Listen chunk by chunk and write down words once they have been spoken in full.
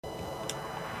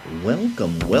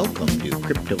Welcome to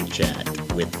Crypto Chat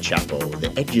with Chapo, the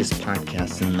edgiest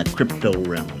podcast in the crypto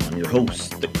realm. I'm your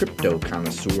host, the crypto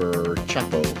connoisseur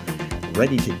Chapo,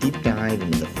 ready to deep dive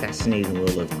into the fascinating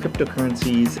world of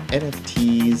cryptocurrencies,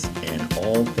 NFTs, and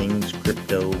all things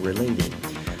crypto related.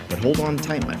 But hold on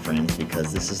tight, my friends,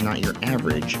 because this is not your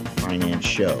average finance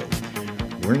show.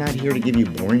 We're not here to give you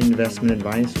boring investment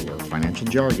advice or financial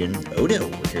jargon. Oh no,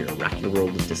 we're here to rock your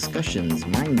world with discussions,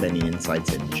 mind-bending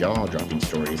insights, and jaw-dropping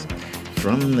stories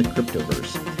from the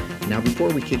cryptoverse. Now, before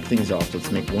we kick things off,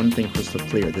 let's make one thing crystal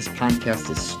clear. This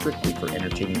podcast is strictly for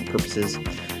entertainment purposes.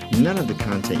 None of the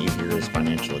content you hear is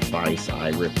financial advice. I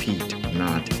repeat,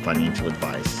 not financial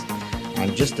advice.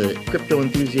 I'm just a crypto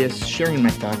enthusiast sharing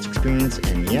my thoughts, experience,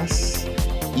 and yes,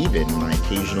 even my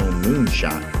occasional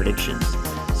moonshot predictions.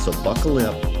 So buckle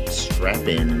up, strap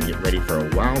in, and get ready for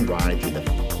a wild ride through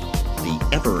the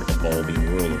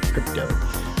ever-evolving world of crypto.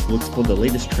 We'll explore the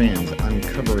latest trends,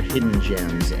 uncover hidden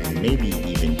gems, and maybe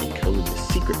even decode the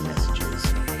secret messages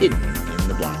hidden in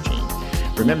the blockchain.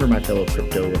 Remember, my fellow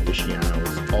crypto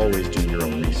aficionados, always do your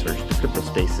own research. The crypto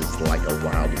space is like a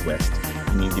wild west.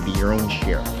 You need to be your own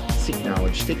sheriff. Seek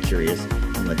knowledge, stay curious,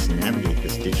 and let's navigate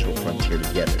this digital frontier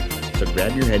together. So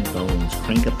grab your headphones,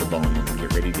 crank up the volume, and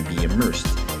get ready to be immersed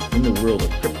in the world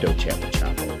of Crypto Chat with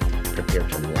Chapo. Prepare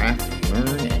to laugh,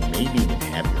 learn, and maybe even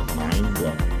have your mind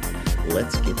blown.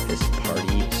 Let's get this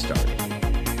party started.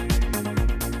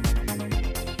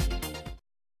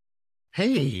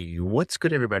 Hey, what's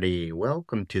good, everybody?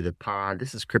 Welcome to the pod.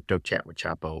 This is Crypto Chat with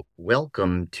Chapo.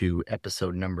 Welcome to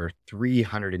episode number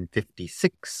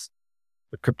 356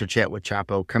 of Crypto Chat with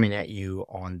Chapo, coming at you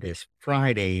on this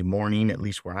Friday morning, at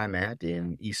least where I'm at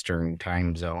in Eastern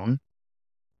time zone,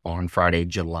 on Friday,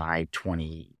 July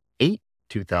 28,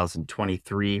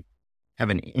 2023. Have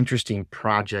an interesting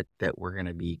project that we're going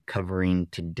to be covering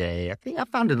today. I think I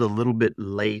found it a little bit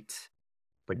late,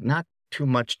 but not too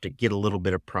much to get a little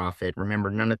bit of profit. Remember,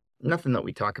 nothing that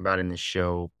we talk about in this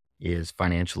show is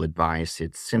financial advice.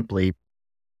 It's simply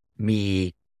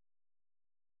me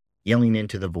yelling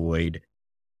into the void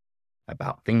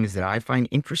about things that I find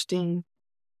interesting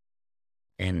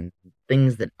and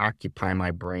things that occupy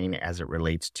my brain as it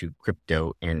relates to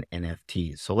crypto and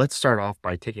NFTs. So let's start off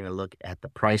by taking a look at the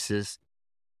prices.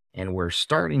 And we're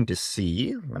starting to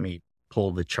see, let me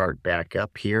pull the chart back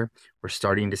up here. We're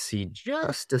starting to see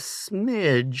just a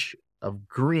smidge of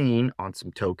green on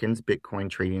some tokens. Bitcoin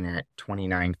trading at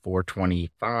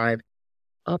 29,425,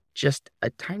 up just a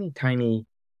tiny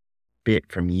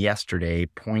bit from yesterday,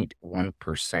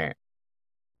 0.1%.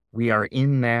 We are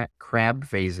in that crab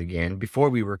phase again. Before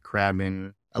we were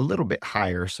crabbing a little bit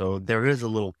higher, so there is a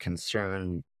little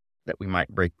concern that we might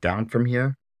break down from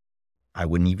here. I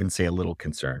wouldn't even say a little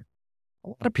concern. A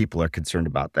lot of people are concerned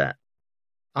about that.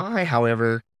 I,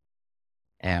 however,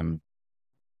 am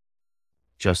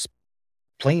just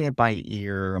playing it by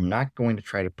ear. I'm not going to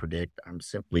try to predict. I'm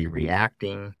simply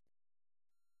reacting.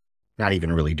 Not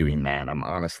even really doing that. I'm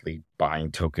honestly buying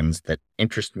tokens that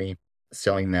interest me,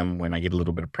 selling them when I get a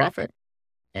little bit of profit,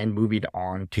 and moving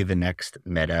on to the next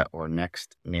meta or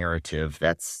next narrative.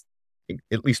 That's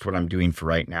at least what I'm doing for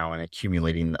right now, and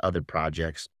accumulating the other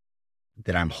projects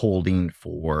that I'm holding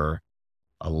for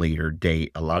a later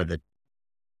date. A lot of the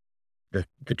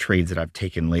trades that I've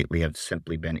taken lately have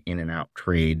simply been in and out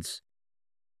trades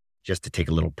just to take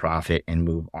a little profit and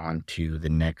move on to the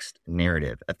next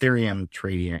narrative. Ethereum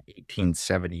trading at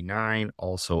 1879,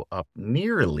 also up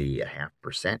nearly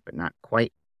 0.5%, but not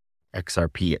quite.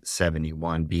 XRP at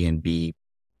 71. BNB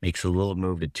makes a little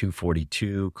move to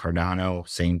 242. Cardano,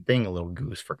 same thing, a little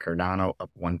goose for Cardano,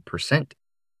 up 1%,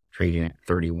 trading at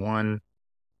 31.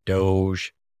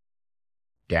 Doge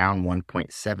down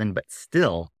 1.7, but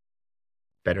still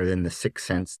better than the 6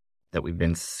 cents that we've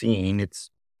been seeing. It's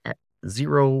at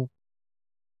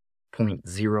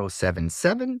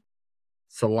 0.077.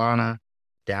 Solana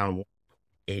down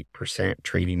 8%,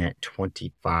 trading at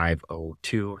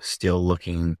 2502. Still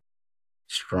looking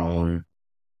strong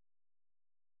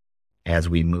as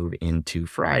we move into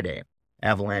Friday.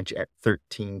 Avalanche at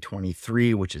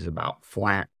 1323, which is about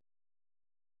flat.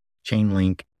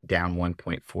 Chainlink down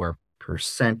 1.4%.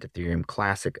 Ethereum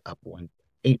Classic up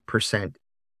 1.8%.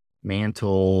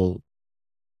 Mantle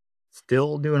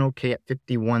still doing okay at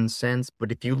 51 cents.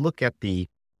 But if you look at the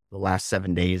last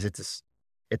 7 days, it's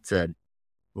a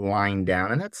line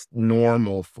down, and that's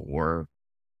normal for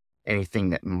anything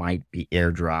that might be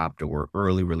airdropped or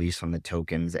early release on the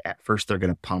tokens. At first, they're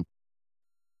going to pump,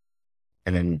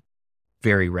 and then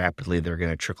very rapidly, they're going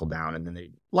to trickle down, and then they're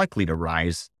likely to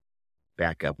rise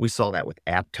back up. We saw that with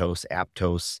Aptos.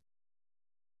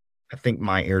 I think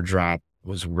my airdrop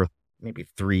was maybe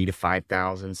 3 to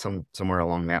 5,000, somewhere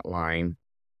along that line.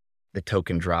 The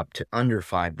token dropped to under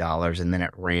 $5 and then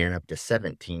it ran up to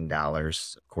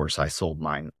 $17. Of course, I sold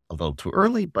mine a little too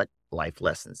early, but life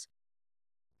lessons.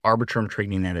 Arbitrum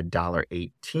trading at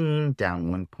 $1.18,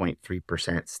 down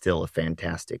 1.3%, still a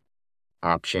fantastic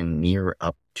option, near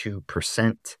up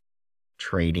 2%,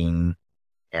 trading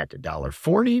at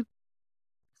 $1.40,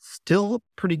 still a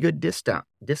pretty good discount.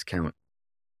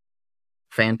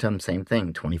 Phantom, same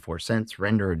thing, 24 cents,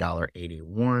 Render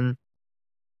 $1.81.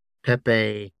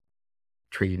 Pepe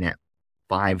trading at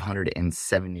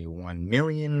 571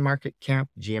 million market cap,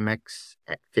 GMX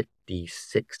at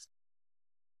 $56.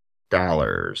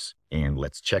 And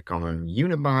let's check on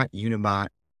Unibot. Unibot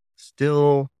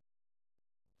still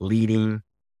leading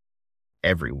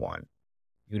everyone.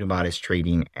 Unibot is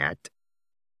trading at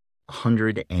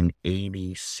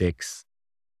 $186,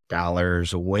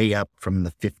 way up from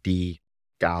the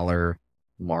 $50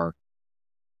 mark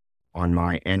on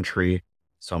my entry.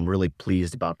 So I'm really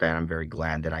pleased about that. I'm very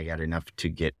glad that I got enough to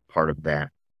get part of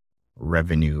that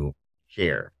revenue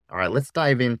share. All right, let's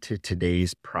dive into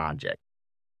today's project.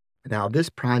 Now, this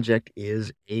project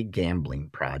is a gambling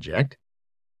project.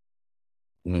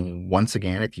 Once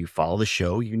again, if you follow the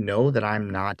show, you know that I'm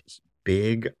not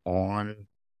big on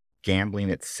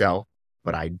gambling itself,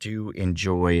 but I do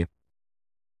enjoy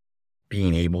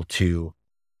being able to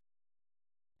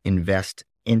invest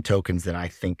in tokens that I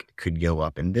think could go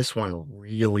up. And this one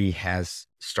really has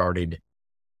started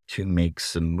to make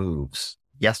some moves.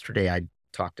 Yesterday, I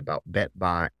talked about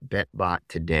BetBot. BetBot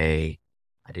today,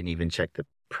 I didn't even check the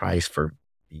price for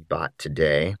BBot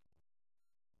today.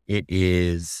 It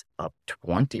is up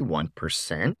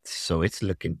 21%, so it's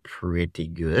looking pretty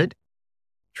good.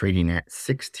 Trading at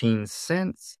 16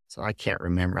 cents. So I can't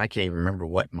even remember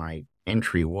what my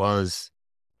entry was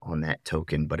on that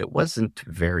token, but it wasn't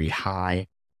very high.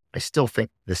 I still think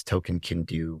this token can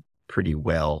do pretty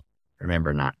well.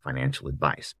 Remember, not financial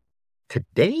advice.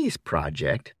 Today's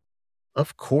project,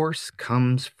 of course,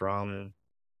 comes from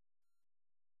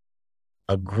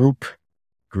a group.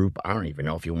 I don't even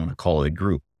know if you want to call it a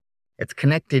group. It's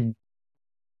connected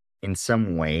in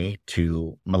some way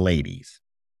to Miladies.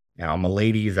 Now,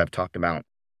 Miladies, I've talked about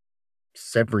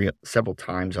several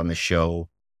times on the show.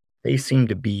 They seem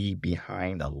to be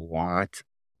behind a lot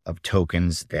of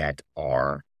tokens that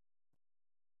are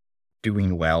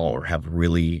doing well or have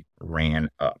really ran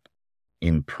up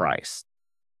in price.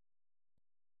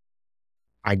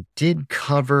 I did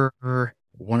cover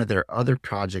one of their other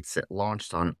projects that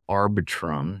launched on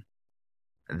Arbitrum.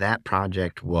 That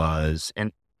project was,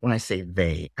 and when I say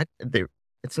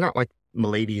it's not like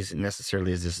Miladies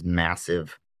necessarily is this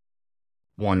massive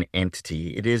one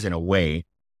entity. It is in a way.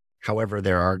 However,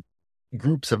 there are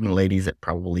groups of Miladies that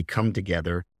probably come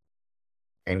together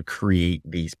and create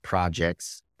these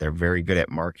projects. They're very good at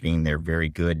marketing. They're very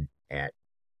good at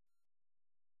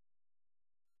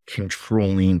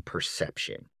controlling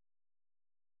perception,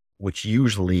 which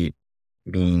usually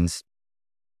means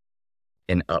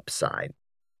an upside.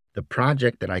 The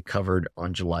project that I covered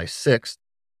on July 6th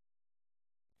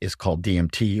is called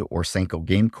DMT, or Senko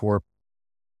Game Corp,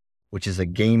 which is a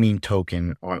gaming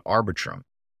token on Arbitrum.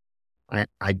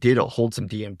 I did hold some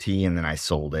DMT and then I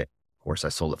sold it. Of course, I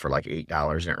sold it for like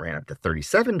 $8 and it ran up to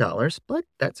 $37, but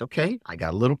that's okay. I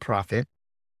got a little profit.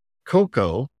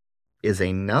 Coco is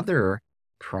another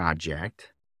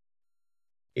project.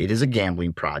 It is a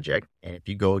gambling project. And if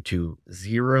you go to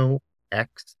 0xcoco,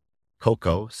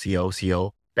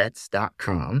 COCO,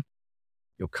 bets.com,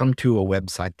 you'll come to a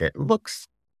website that looks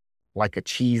like a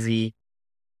cheesy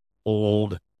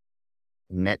old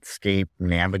Netscape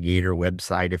Navigator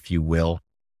website, if you will.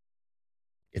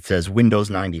 It says Windows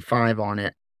 95 on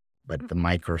it, but the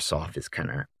Microsoft is kind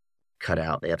of cut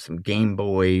out. They have some Game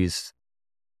Boys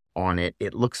on it.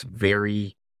 It looks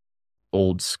very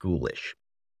old schoolish.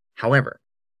 However,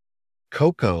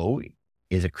 Coco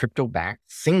is a crypto-backed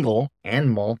single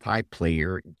and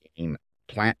multiplayer game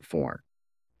platform.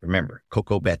 Remember,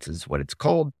 Coco Bets is what it's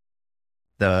called.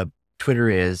 The Twitter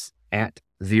is at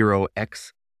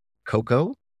 0xcoco.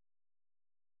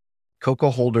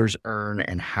 Coco holders earn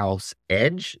an house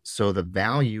edge. So the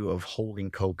value of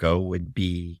holding Coco would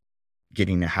be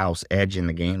getting a house edge in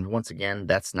the game. Once again,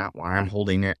 that's not why I'm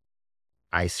holding it.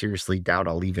 I seriously doubt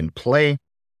I'll even play.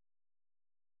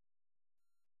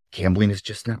 Gambling is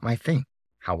just not my thing.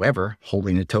 However,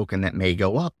 holding a token that may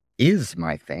go up is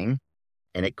my thing,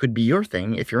 and it could be your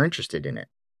thing if you're interested in it.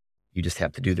 You just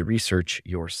have to do the research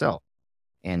yourself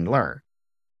and learn.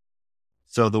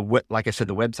 So like I said,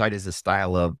 the website is a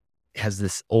style of, has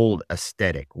this old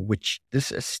aesthetic, which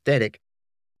this aesthetic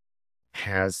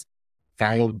has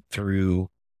followed through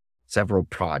several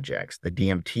projects. The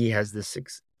DMT has this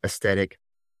aesthetic.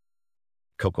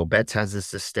 Coco Bets has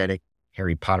this aesthetic.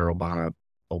 Harry Potter Obama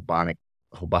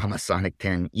Sonic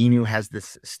 10 Inu has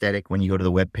this aesthetic when you go to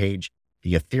the webpage.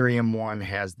 The Ethereum one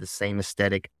has the same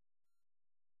aesthetic.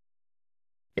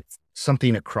 It's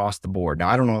something across the board. Now,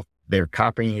 I don't know if they're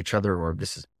copying each other or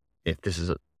if this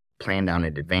is planned out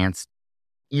in advance.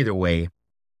 Either way,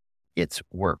 it's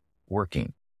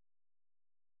working.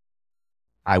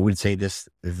 I would say this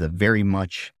is a very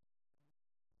much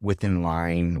within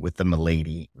line with the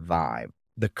Milady vibe.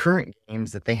 The current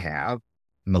games that they have,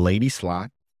 Milady Slot,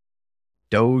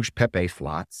 Doge Pepe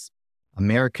Slots,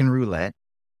 American Roulette,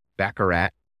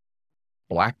 Baccarat,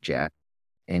 Blackjack,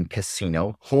 and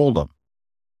Casino Hold'em.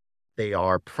 They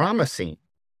are promising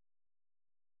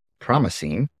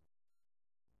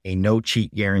a no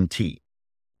cheat guarantee.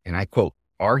 And I quote,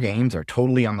 "Our games are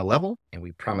totally on the level and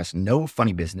we promise no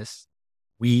funny business.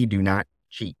 We do not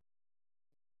cheat."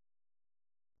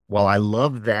 While I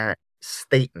love that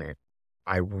statement,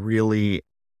 I really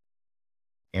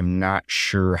am not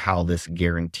sure how this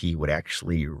guarantee would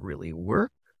actually really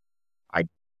work.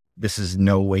 This is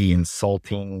no way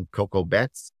insulting Coco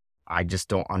Bets. I just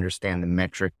don't understand the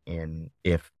metric in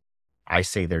if I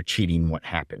say they're cheating, what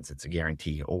happens? It's a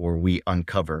guarantee. Or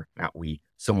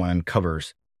someone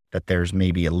uncovers that there's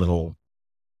maybe a little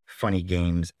funny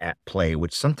games at play,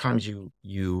 which sometimes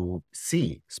you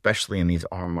see, especially in these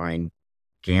online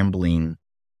gambling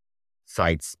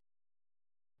sites,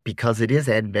 because it is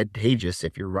advantageous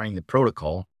if you're running the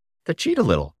protocol to cheat a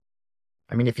little.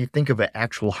 I mean, if you think of an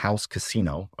actual house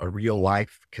casino, a real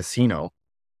life casino,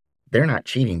 they're not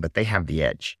cheating, but they have the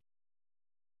edge.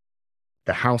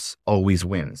 The house always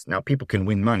wins. Now, people can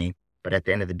win money, but at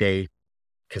the end of the day,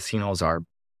 casinos are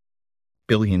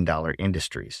billion-dollar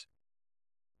industries.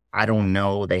 I don't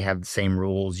know. They have the same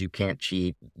rules. You can't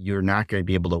cheat. You're not going to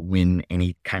be able to win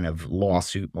any kind of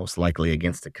lawsuit, most likely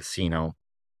against a casino.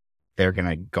 They're going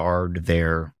to guard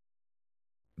their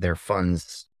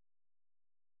funds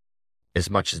as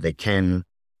much as they can.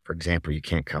 For example, you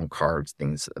can't count cards,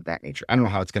 things of that nature. I don't know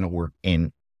how it's going to work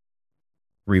in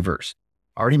reverse.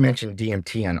 I already mentioned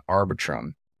DMT on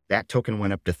Arbitrum. That token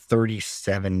went up to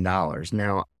 $37.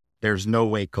 Now, there's no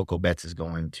way Coco Bets is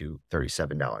going to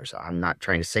 $37. I'm not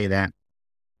trying to say that.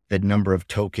 The number of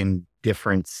token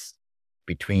difference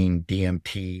between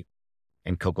DMT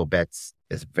and Coco Bets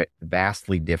is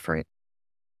vastly different.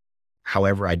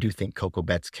 However, I do think Coco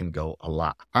Bets can go a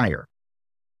lot higher.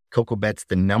 Coco Bets,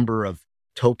 the number of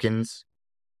tokens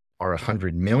are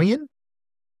 100 million.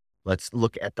 Let's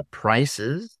look at the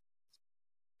prices.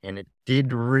 And it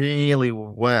did really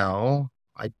well.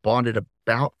 I bought it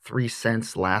about 3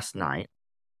 cents last night.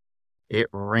 It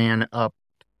ran up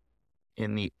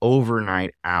in the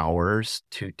overnight hours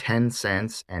to 10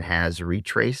 cents and has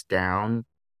retraced down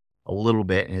a little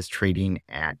bit and is trading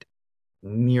at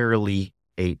nearly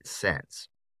 8 cents.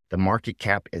 The market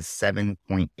cap is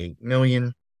 7.8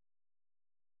 million.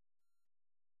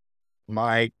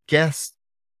 My guess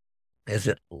is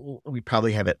that we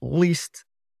probably have at least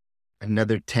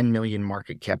another 10 million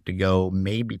market cap to go,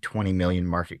 maybe 20 million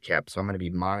market cap. So I'm going to be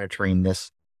monitoring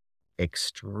this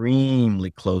extremely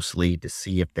closely to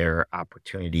see if there are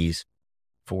opportunities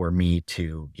for me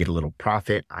to get a little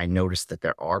profit. I noticed that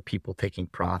there are people taking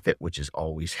profit, which is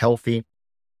always healthy.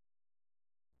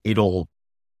 It'll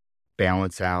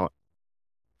balance out.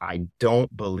 I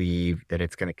don't believe that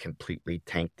it's going to completely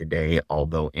tank today,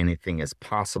 although anything is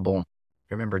possible.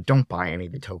 Remember, don't buy any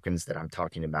of the tokens that I'm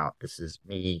talking about. This is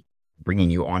me bringing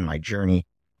you on my journey.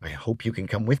 I hope you can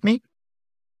come with me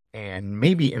and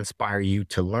maybe inspire you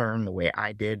to learn the way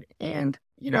I did. And,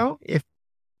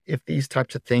 if these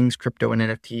types of things, crypto and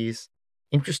NFTs,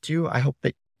 interest you, I hope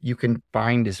that you can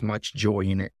find as much joy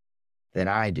in it that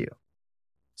I do.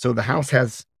 So the house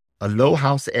has a low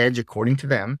house edge, according to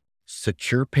them,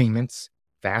 secure payments,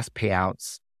 fast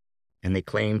payouts, and they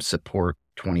claim support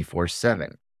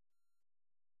 24/7.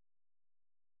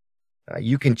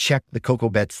 You can check the Coco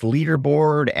Bets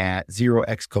leaderboard at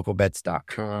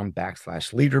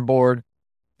 0xcocobets.com/leaderboard.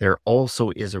 There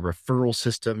also is a referral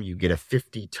system. You get a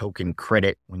 50 token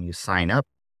credit when you sign up,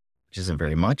 which isn't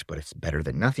very much, but it's better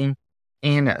than nothing.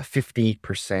 And a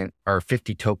 50% or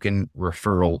 50 token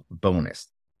referral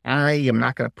bonus. I am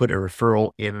not going to put a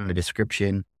referral in the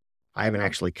description. I haven't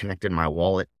actually connected my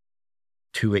wallet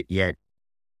to it yet,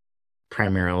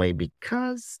 primarily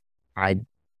because I'm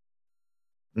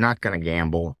not going to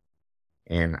gamble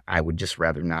and I would just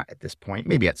rather not at this point.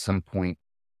 Maybe at some point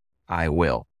I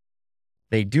will.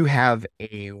 They do have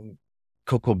a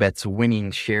Coco Bets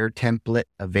winning share template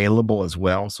available as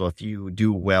well. So if you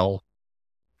do well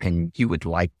and you would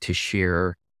like to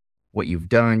share what you've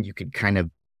done, you could kind of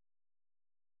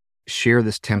share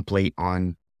this template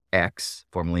on X,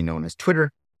 formerly known as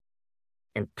Twitter,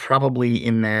 and probably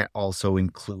in that also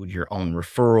include your own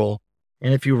referral.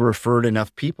 And if you referred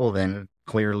enough people, then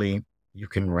clearly you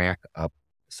can rack up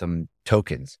some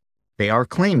tokens. They are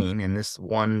claiming, and this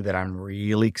one that I'm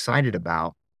really excited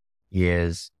about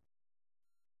is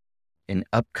an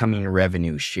upcoming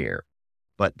revenue share,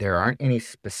 but there aren't any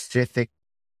specific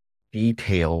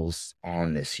details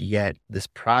on this yet. This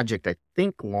project, I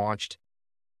think, launched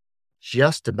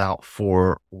just about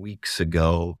 4 weeks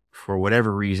ago. For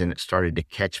whatever reason, it started to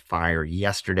catch fire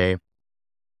yesterday.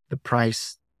 The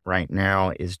price right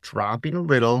now is dropping a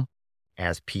little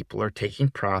as people are taking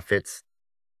profits.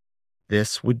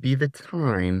 This would be the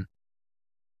time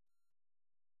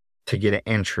to get an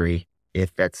entry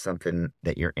if that's something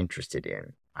that you're interested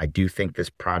in. I do think this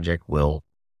project will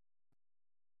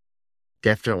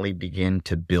definitely begin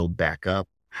to build back up.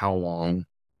 How long?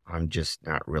 I'm just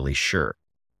not really sure.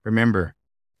 Remember,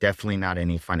 definitely not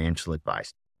any financial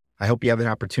advice. I hope you have an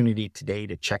opportunity today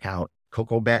to check out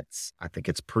Coco Bets. I think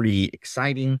it's pretty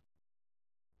exciting.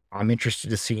 I'm interested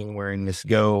to seeing where this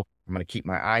go. I'm going to keep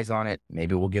my eyes on it.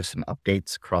 Maybe we'll give some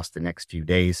updates across the next few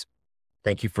days.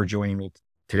 Thank you for joining me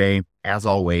today. As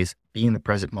always, be in the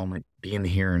present moment, be in the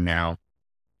here and now.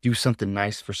 Do something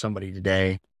nice for somebody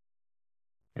today.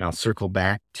 And I'll circle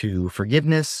back to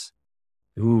forgiveness.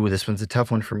 Ooh, this one's a tough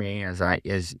one for me. As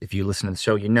if you listen to the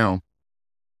show, you know.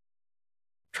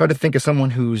 Try to think of someone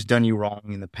who's done you wrong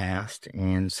in the past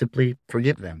and simply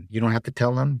forgive them. You don't have to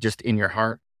tell them, just in your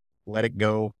heart, let it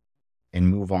go and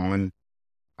move on.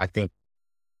 I think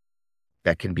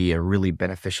that can be a really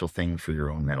beneficial thing for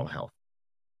your own mental health.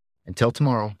 Until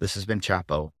tomorrow, this has been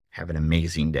Chapo. Have an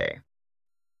amazing day.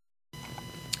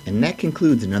 And that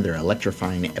concludes another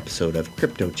electrifying episode of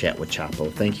Crypto Chat with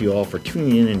Chapo. Thank you all for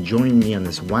tuning in and joining me on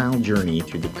this wild journey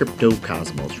through the crypto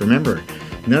cosmos. Remember,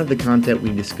 none of the content we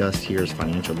discuss here is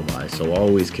financial advice, so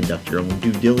always conduct your own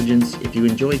due diligence. If you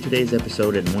enjoyed today's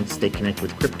episode and want to stay connected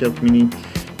with the crypto community,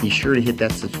 be sure to hit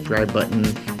that subscribe button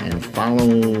and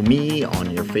follow me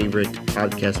on your favorite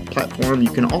podcast platform.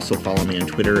 You can also follow me on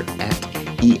Twitter at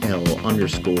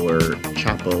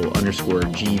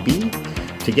EL_Chapo_GB.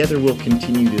 Together, we'll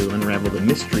continue to unravel the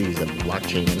mysteries of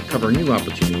blockchain, uncover new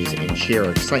opportunities, and share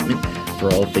our excitement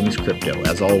for all things crypto.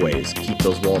 As always, keep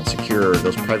those wallets secure,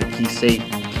 those private keys safe,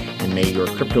 and may your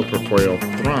crypto portfolio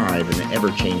thrive in the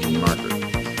ever-changing market.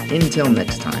 Until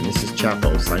next time, this is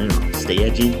Chapo signing off. Stay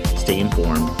edgy, stay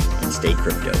informed, and stay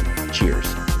crypto.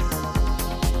 Cheers.